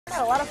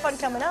a lot of fun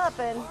coming up,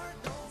 and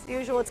as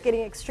usual, it's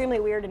getting extremely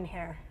weird in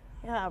here.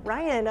 Yeah,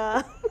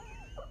 Ryan,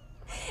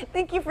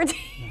 thank you for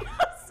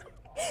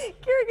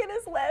Kerrigan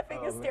is laughing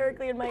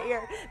hysterically in my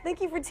ear.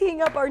 Thank you for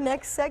teeing up our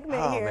next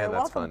segment here. Man,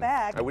 that's Welcome fun.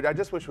 back. I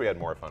just wish we had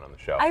more fun on the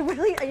show. I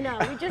know.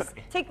 We just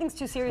take things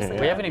too seriously.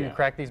 We haven't even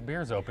cracked these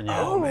beers open yet.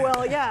 Oh,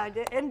 well, yeah,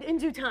 in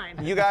due time.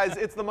 You guys,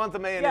 it's the month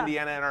of May in Yeah.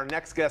 Indiana, and our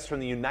next guests from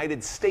the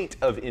United State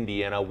of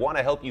Indiana want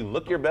to help you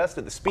look your best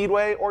at the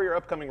Speedway or your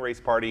upcoming race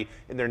party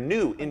in their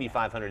new Indy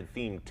 500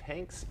 themed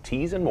tanks,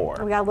 tees, and more.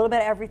 We got a little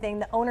bit of everything.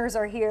 The owners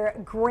are here,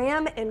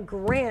 Graham and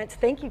Grant.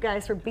 Thank you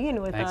guys for being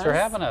with us. Thanks for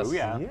having us. Oh,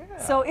 yeah.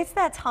 So it's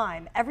that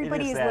time.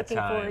 Everybody is that looking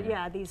time.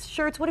 for these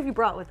shirts. What have you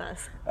brought with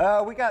us?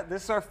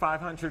 This is our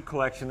 500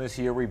 collection this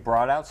year. We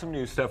brought out some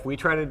new stuff. We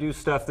try to do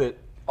stuff that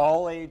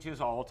all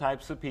ages, all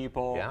types of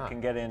people can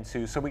get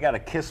into. So we got a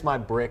Kiss My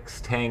Bricks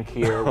tank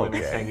here.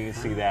 Women's tank, you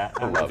can see that. I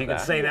don't know if you can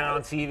say that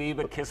on TV,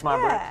 but Kiss My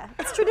Bricks. Yeah,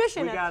 it's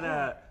tradition. We got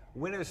a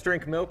Winners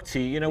Drink Milk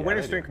tea. You know,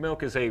 Winners Drink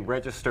Milk is a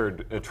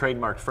registered,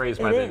 trademarked phrase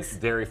by the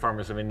dairy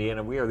farmers of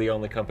Indiana. We are the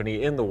only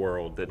company in the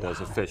world that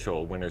does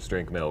official Winners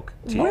Drink Milk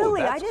tea.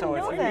 Really? I didn't know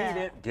So if that. you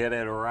need it, get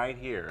it right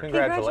here.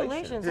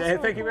 Congratulations. That's Hey,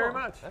 really thank you very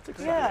cool. much. That's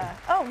exciting. Yeah.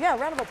 Oh, yeah.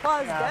 Round of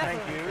applause. Thank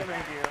Definitely. you,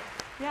 thank you.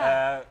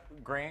 Yeah.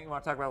 Grant, you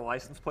want to talk about the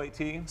license plate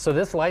tee? So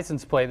this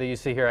license plate that you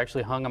see here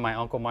actually hung in my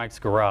Uncle Mike's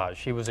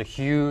garage. He was a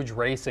huge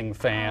racing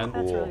fan.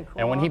 That's really cool.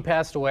 And when he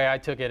passed away, I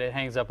took it. It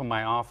hangs up in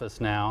my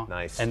office now.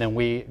 Nice. And then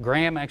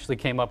Graham actually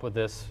came up with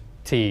this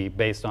tee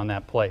based on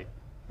that plate.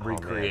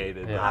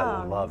 Recreated. Yeah.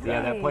 I love that.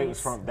 Yeah, that plate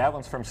was that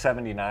one's from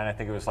 '79. I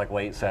think it was like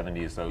late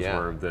 '70s. Those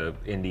were the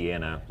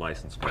Indiana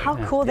license plates. How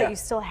cool that you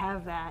still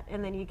have that,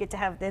 and then you get to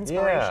have the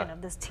inspiration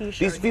of this T-shirt.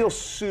 These feel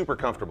super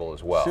comfortable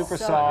as well. Super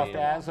So soft, neat.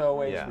 as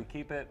always. Yeah. We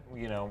keep it,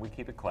 we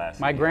keep it classy.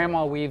 My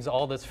grandma weaves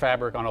all this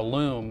fabric on a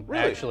loom,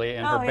 actually,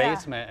 in her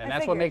basement, and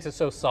that's what makes it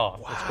so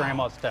soft. It's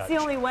grandma's touch. It's the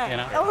only way. You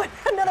know? Oh,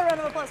 another round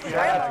of applause for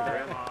Grandma.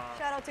 Grandma.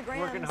 Shout out to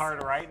Grandma. Working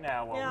hard right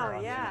now while we're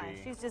on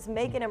TV. She's just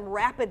making them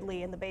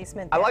rapidly in the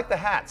basement. I there. like the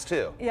hats,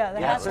 too. Yeah, the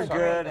Hats hats are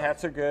good.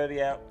 Hats are good.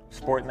 Yeah,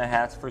 sporting the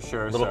hats for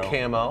sure. Little so,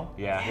 camo.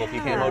 Yeah. Little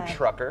camo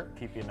trucker.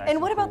 Keep you nice.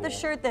 And what about the cool.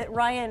 shirt that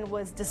Ryan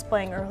was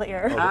displaying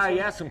earlier?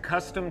 Yeah, some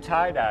custom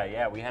tie-dye.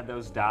 Yeah, we had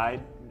those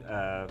dyed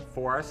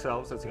for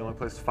ourselves. That's the only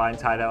place to find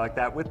tie-dye like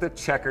that with the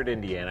checkered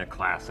Indiana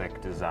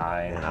classic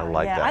design. I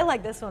like that. I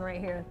like this one right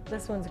here.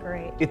 This one's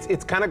great.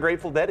 It's kind of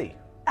Grateful Dead-y.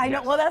 I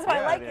know. Well, that's why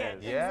I Yeah, like it it.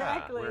 is. Yeah.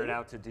 Exactly. We're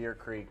out to Deer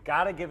Creek.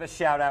 Gotta give a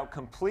shout out,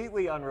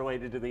 completely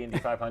unrelated to the Indy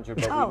 500,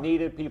 but we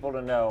needed people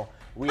to know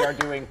we are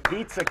doing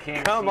Pizza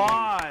King. Come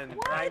on.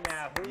 Right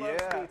now. Who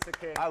loves Pizza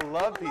King? I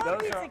love pizza. love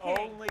Those Pizza are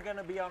King. only going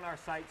to be on our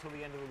site till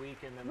the end of the week,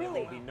 and then there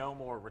will be no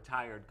more.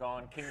 Retired,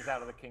 gone, kings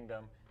out of the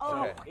kingdom.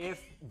 So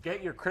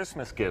get your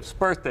Christmas gifts,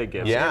 birthday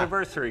gifts,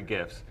 anniversary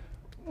gifts.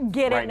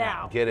 Get right it now.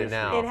 now. Get it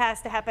now. It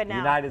has to happen now.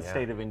 United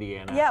State of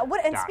Indiana. Yeah.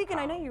 What? And speaking,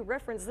 I know you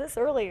referenced this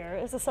earlier.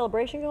 Is a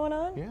celebration going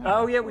on? Yeah.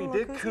 Oh yeah, we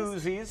Little did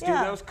koozies? koozies.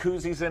 Yeah. Do those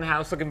koozies in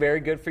house, looking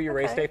very good for your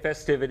race day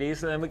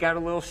festivities. And then we got a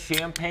little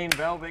champagne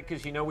velvet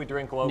because we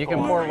drink local. You can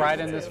pour on right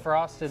race in day. this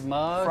frosted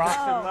mug.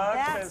 Frosted Oh, mug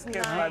that's says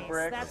Kiss My nice.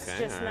 Bricks. That's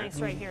just nice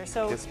right here.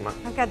 So my-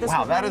 I've got this Wow,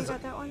 one. that You is.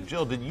 got that one?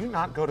 Jill, did you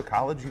not go to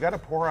college? You got to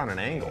pour on an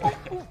angle.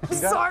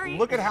 Sorry.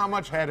 Look at how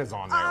much head is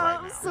on there right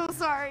I'm now. so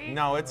sorry.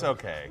 No, it's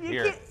okay.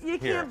 Here, You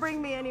here. can't bring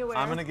me anywhere.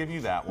 I'm gonna give you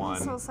that one.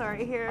 I'm so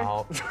sorry. Here,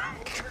 I'll-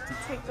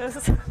 take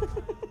this.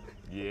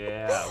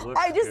 Yeah, looks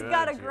I just good,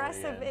 got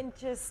aggressive Julian. and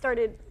just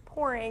started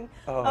pouring.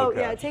 Oh,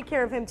 yeah, gosh. take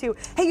care of him too.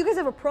 Hey, you guys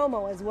have a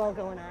promo as well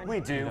going on. We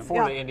do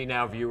for the Indy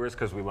Now viewers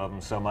because we love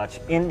them so much.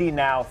 Indy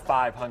Now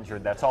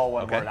 500. That's all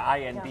one word.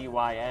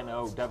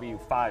 INDYNOW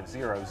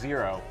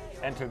 500.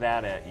 Enter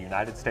that at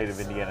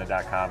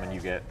UnitedStateOfIndiana.com and you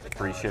get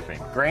free shipping.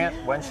 Grant,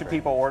 when should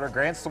people order?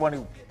 Grant's the one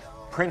who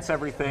prints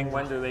everything.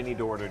 When do they need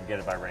to order to get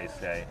it by race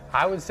day?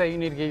 I would say you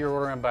need to get your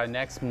order in by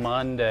next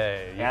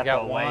Monday. You At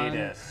got the 1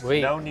 latest.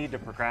 week. No need to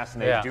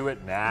procrastinate. Yeah. Do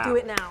it now. Do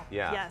it now.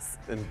 Yeah. Yes.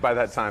 And by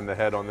that time, the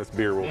head on this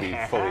beer will be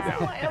fully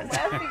down. I'm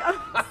laughing.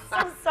 I'm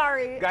so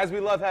sorry. Guys, we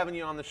love having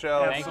you on the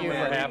show. Thank you for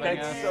having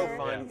us. It's so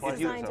fun. Yeah, If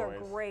you, Designs are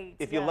great.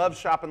 if you love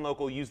shopping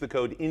local, use the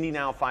code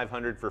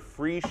IndyNow500 for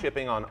free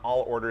shipping on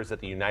all orders at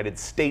the United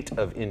State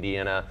of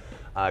Indiana.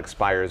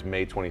 Expires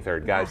May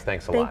 23rd. Guys,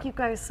 thanks a lot. Thank you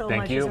guys so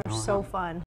Thank much. you. These are so fun.